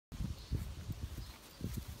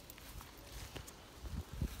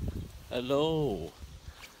Hello,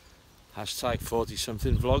 hashtag 40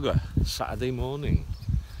 something vlogger. Saturday morning,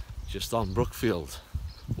 just on Brookfield,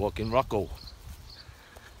 walking Rocco.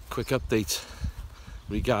 Quick update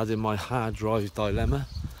regarding my hard drive dilemma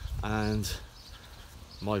and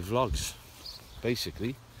my vlogs.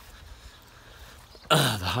 Basically, the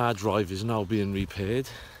hard drive is now being repaired.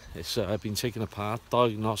 It's been taken apart.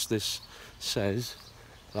 Diagnostics says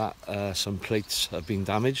that some plates have been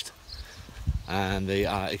damaged, and they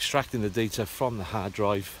are extracting the data from the hard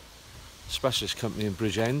drive. Specialist company in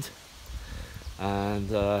Bridgend, and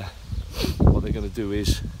what they're going to do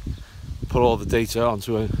is put all the data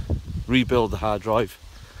onto rebuild the hard drive,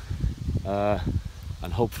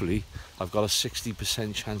 and hopefully I've got a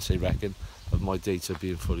 60% chance, they reckon, of my data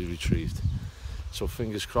being fully retrieved. So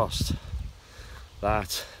fingers crossed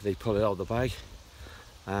that they pull it out of the bag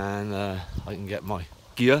and I can get my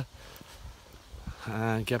gear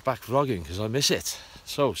and get back vlogging, because I miss it.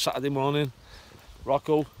 So Saturday morning,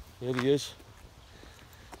 Rocco, here he is.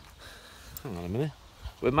 Hang on a minute,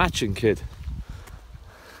 we're matching, kid.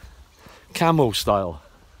 Camo style.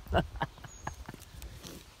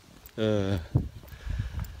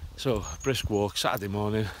 So brisk walk Saturday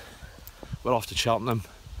morning. We're off to Cheltenham.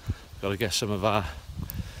 Got to get some of our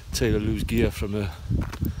Taylor Lou's gear from her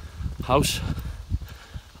house,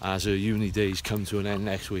 as her uni days come to an end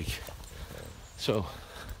next week. So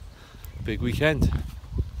big weekend.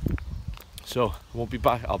 So I won't be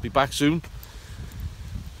back. I'll be back soon.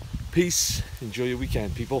 Peace. Enjoy your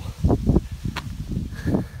weekend, people.